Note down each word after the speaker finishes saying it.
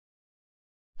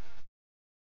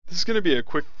This is going to be a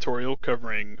quick tutorial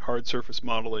covering hard surface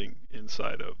modeling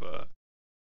inside of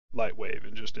Lightwave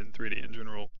and just in 3D in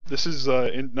general. This is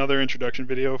another introduction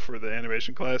video for the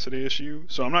animation class at ASU,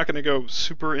 so I'm not going to go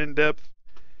super in-depth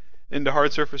into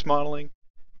hard surface modeling.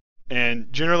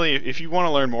 And generally, if you want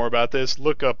to learn more about this,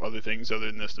 look up other things other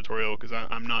than this tutorial, because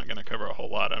I'm not going to cover a whole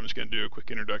lot. I'm just going to do a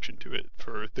quick introduction to it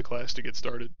for the class to get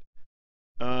started.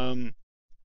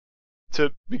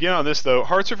 To begin on this though,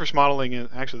 hard surface modeling is,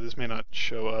 actually this may not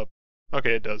show up.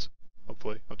 Okay, it does.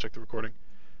 Hopefully, I'll check the recording.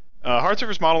 Hard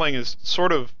surface modeling is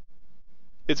sort of,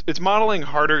 it's modeling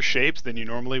harder shapes than you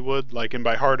normally would. Like, and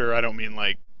by harder, I don't mean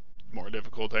like more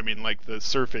difficult. I mean like the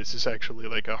surface is actually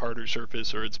like a harder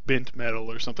surface, or it's bent metal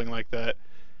or something like that.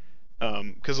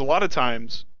 Because a lot of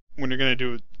times when you're going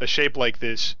to do a shape like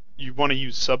this, you want to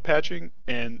use subpatching,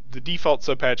 and the default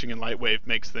subpatching in Lightwave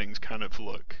makes things kind of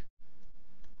look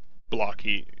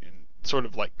blocky and sort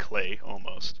of like clay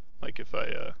almost. Like if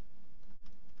I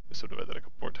subdivide that a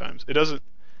couple more times, it doesn't,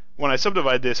 when I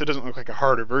subdivide this, it doesn't look like a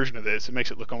harder version of this. It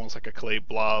makes it look almost like a clay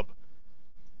blob,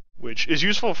 which is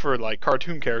useful for like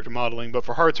cartoon character modeling, but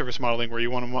for hard surface modeling where you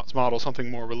want to model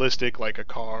something more realistic like a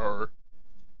car or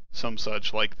some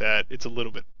such like that, it's a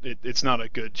little bit, it's not a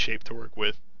good shape to work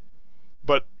with.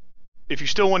 But if you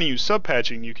still want to use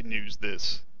subpatching, you can use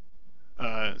this.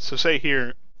 So say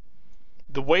here,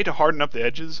 the way to harden up the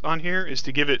edges on here is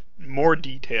to give it more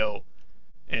detail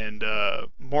and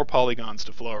more polygons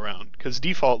to flow around. Because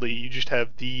defaultly, you just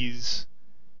have these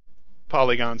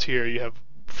polygons here. You have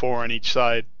 4 on each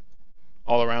side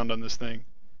all around on this thing.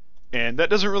 And that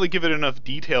doesn't really give it enough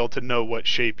detail to know what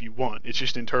shape you want. It's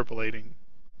just interpolating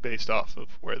based off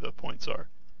of where the points are.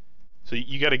 So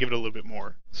you got to give it a little bit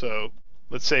more. So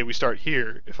let's say we start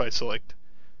here. If I select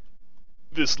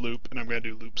this loop, and I'm going to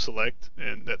do loop select,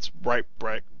 and that's right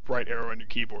arrow on your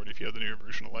keyboard if you have the newer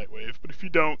version of Lightwave. But if you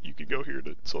don't, you can go here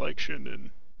to selection and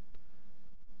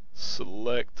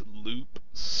select loop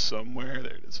somewhere.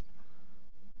 There it is.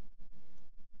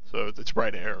 So it's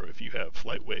right arrow if you have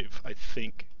Lightwave, I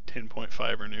think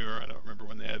 10.5 or newer. I don't remember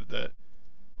when they added that.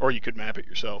 Or you could map it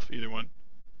yourself, either one.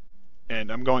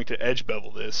 And I'm going to edge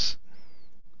bevel this,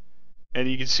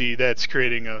 and you can see that's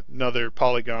creating another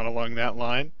polygon along that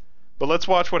line. But let's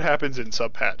watch what happens in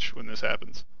subpatch when this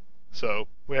happens. So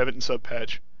we have it in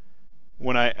subpatch.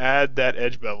 When I add that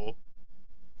edge bevel,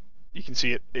 you can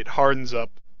see it hardens up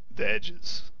the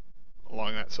edges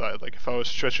along that side. Like if I was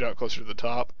to stretch it out closer to the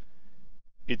top,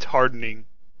 it's hardening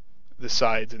the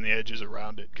sides and the edges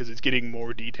around it because it's getting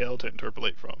more detail to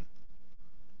interpolate from.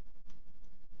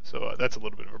 So that's a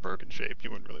little bit of a broken shape. You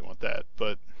wouldn't really want that.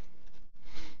 But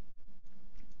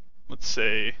let's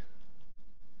say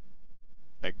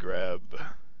I grab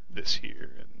this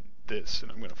here and this,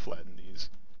 and I'm going to flatten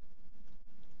these.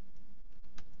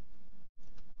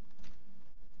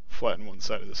 Flatten one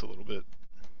side of this a little bit,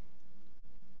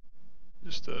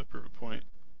 just to prove a point.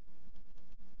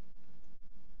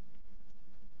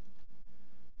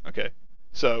 Okay,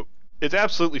 so it's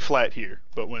absolutely flat here,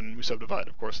 but when we subdivide,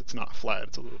 of course, it's not flat.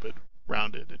 It's a little bit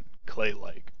rounded and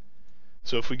clay-like.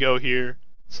 So if we go here,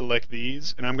 select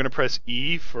these, and I'm going to press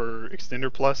E for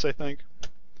extender plus, I think.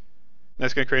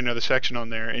 That's going to create another section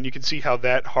on there, and you can see how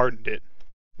that hardened it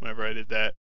whenever I did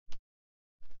that.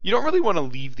 You don't really want to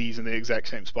leave these in the exact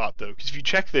same spot, though, because if you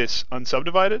check this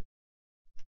unsubdivided,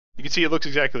 you can see it looks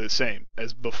exactly the same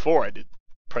as before I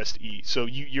pressed E. So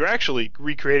you're actually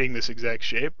recreating this exact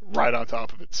shape right on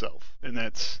top of itself, and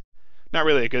that's not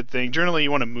really a good thing. Generally, you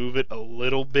want to move it a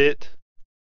little bit,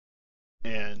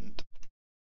 and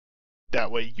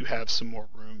that way you have some more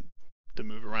room to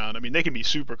move around. I mean, they can be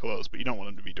super close, but you don't want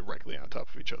them to be directly on top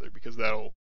of each other because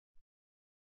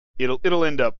it'll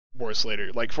end up worse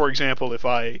later. Like for example, if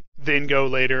I then go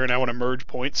later and I want to merge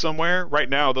points somewhere, right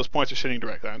now those points are sitting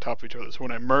directly on top of each other. So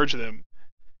when I merge them,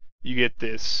 you get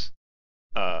this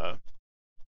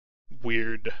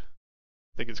weird,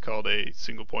 I think it's called a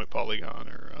single point polygon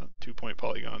or a 2-point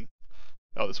polygon.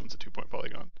 Oh, this one's a 2-point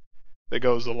polygon that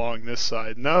goes along this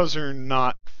side. And those are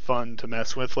not fun to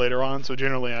mess with later on, so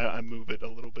generally I move it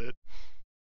a little bit.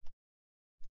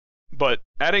 But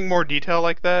adding more detail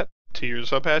like that to your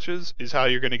subpatches is how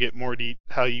you're going to get more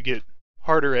how you get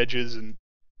harder edges and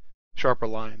sharper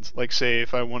lines. Like say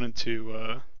if I wanted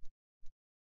to,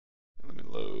 let me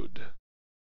load,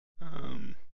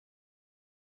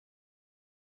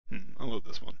 I'll load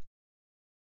this one.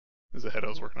 This is the head I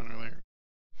was working on earlier.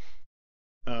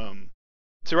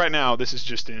 So right now, this is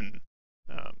just in,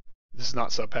 this is not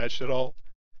subpatched at all.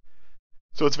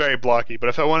 So it's very blocky, but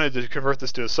if I wanted to convert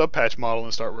this to a subpatch model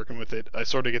and start working with it, I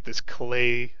sort of get this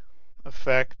clay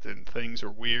effect and things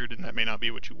are weird, and that may not be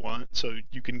what you want. So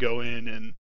you can go in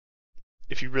and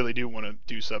if you really do want to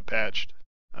do sub-patched,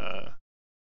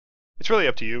 it's really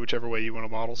up to you, whichever way you want to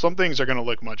model. Some things are going to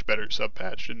look much better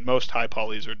sub-patched, and most high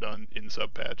polys are done in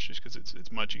sub-patch just because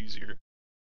it's much easier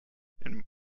and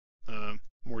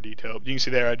more detailed. You can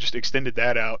see there I just extended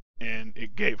that out, and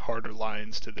it gave harder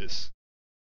lines to this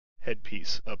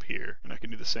headpiece up here, and I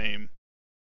can do the same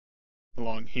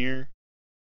along here,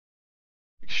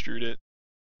 extrude it,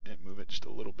 and move it just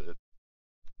a little bit,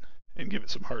 and give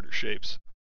it some harder shapes.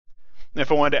 And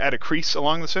if I wanted to add a crease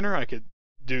along the center, I could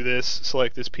do this,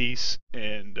 select this piece,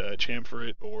 and chamfer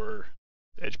it, or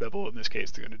edge bevel. In this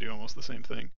case, they're going to do almost the same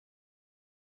thing.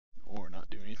 Or not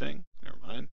do anything. Never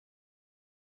mind.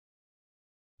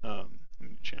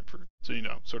 Chamfer. So,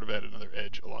 sort of add another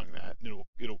edge along that. And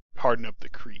it'll harden up the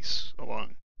crease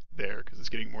along there, because it's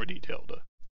getting more detail to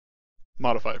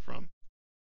modify from.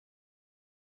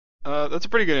 That's a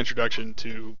pretty good introduction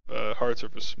to hard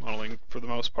surface modeling for the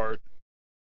most part.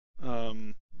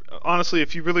 Honestly,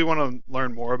 if you really want to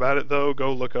learn more about it, though,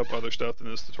 go look up other stuff in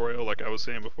this tutorial, like I was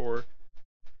saying before.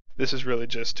 This is really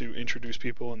just to introduce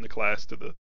people in the class to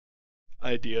the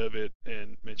idea of it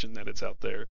and mention that it's out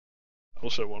there. I'll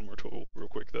show one more tool real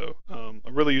quick, though.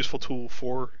 A really useful tool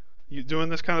for you doing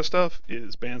this kind of stuff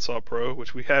is Bandsaw Pro,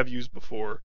 which we have used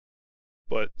before.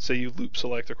 But say you loop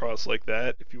select across like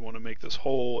that, if you want to make this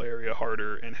whole area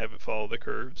harder and have it follow the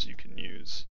curves, you can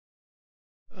use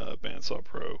Bandsaw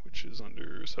Pro, which is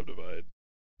under Subdivide,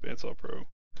 Bandsaw Pro,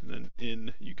 and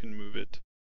then you can move it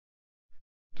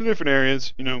to different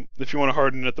areas. If you want to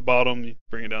harden it at the bottom, you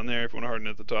bring it down there. If you want to harden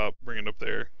it at the top, bring it up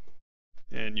there.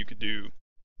 And you could do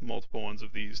multiple ones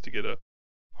of these to get a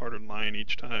hardened line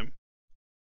each time.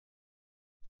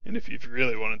 And if you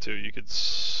really wanted to, you could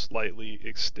slightly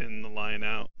extend the line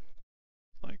out,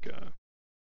 like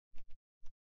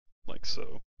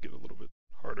so. Get a little bit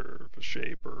harder of a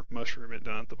shape, or mushroom it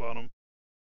down at the bottom.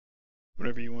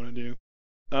 Whatever you want to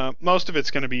do. Most of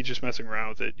it's going to be just messing around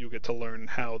with it. You'll get to learn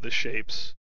how the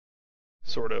shapes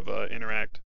sort of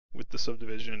interact with the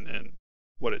subdivision and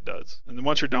what it does. And then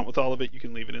once you're done with all of it, you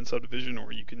can leave it in subdivision,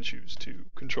 or you can choose to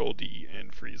Control D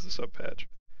and freeze the subpatch.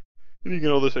 And you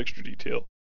get all this extra detail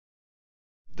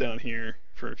down here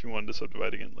for if you wanted to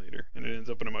subdivide again later, and it ends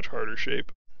up in a much harder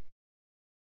shape.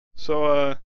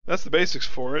 So that's the basics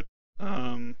for it.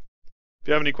 If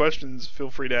you have any questions, feel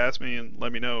free to ask me and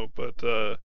let me know, but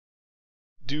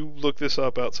do look this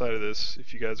up outside of this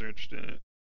if you guys are interested in it.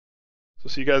 So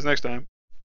see you guys next time.